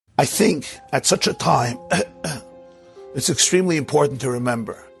I think at such a time, it's extremely important to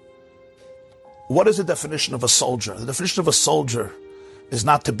remember, what is the definition of a soldier? The definition of a soldier is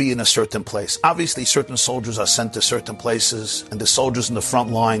not to be in a certain place. Obviously, certain soldiers are sent to certain places, and the soldiers in the front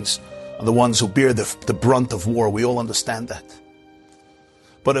lines are the ones who bear the brunt of war. We all understand that.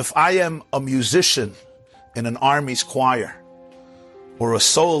 But if I am a musician in an army's choir, or a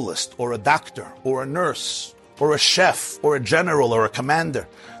soloist, or a doctor, or a nurse, or a chef, or a general, or a commander,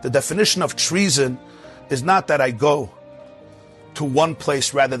 the definition of treason is not that I go to one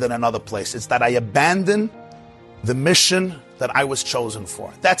place rather than another place. It's that I abandon the mission that I was chosen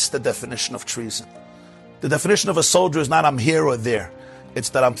for. That's the definition of treason. The definition of a soldier is not I'm here or there. It's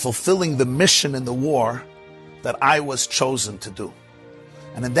that I'm fulfilling the mission in the war that I was chosen to do.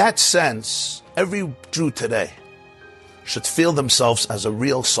 And in that sense, every Jew today should feel themselves as a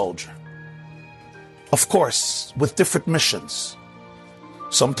real soldier. Of course, with different missions.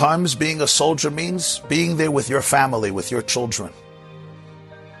 Sometimes being a soldier means being there with your family, with your children.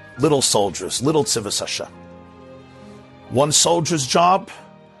 Little soldiers, little tzivos Hashem. One soldier's job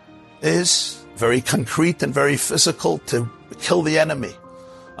is very concrete and very physical, to kill the enemy.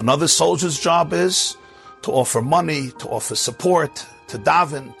 Another soldier's job is to offer money, to offer support, to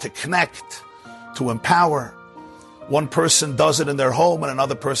daven, to connect, to empower. One person does it in their home and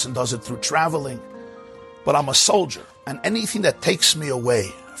another person does it through traveling. But I'm a soldier, and anything that takes me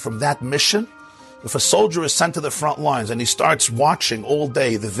away from that mission, if a soldier is sent to the front lines and he starts watching all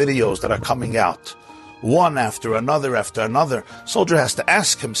day the videos that are coming out, one after another, soldier has to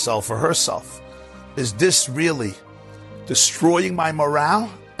ask himself or herself, is this really destroying my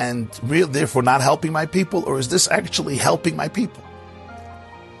morale and therefore not helping my people, or is this actually helping my people?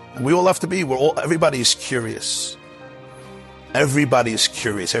 And we all have to be, everybody is curious. Everybody is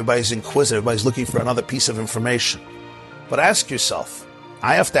curious, everybody's inquisitive, everybody's looking for another piece of information. But ask yourself,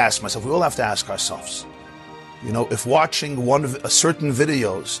 I have to ask myself, we all have to ask ourselves, if watching certain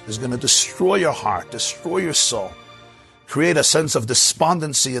videos is going to destroy your heart, destroy your soul, create a sense of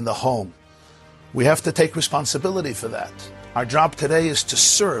despondency in the home, we have to take responsibility for that. Our job today is to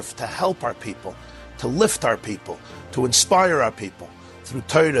serve, to help our people, to lift our people, to inspire our people, through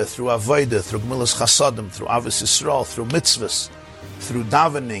Torah, through Avodah, through Gemilas Chasadim, through Avos Yisrael, through mitzvahs, through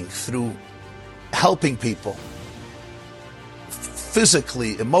davening, through helping people,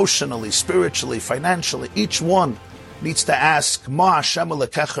 physically, emotionally, spiritually, financially. Each one needs to ask, Ma Hashem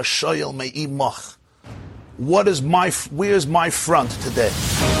Elokecha shoyel me'imach. Where's my front today?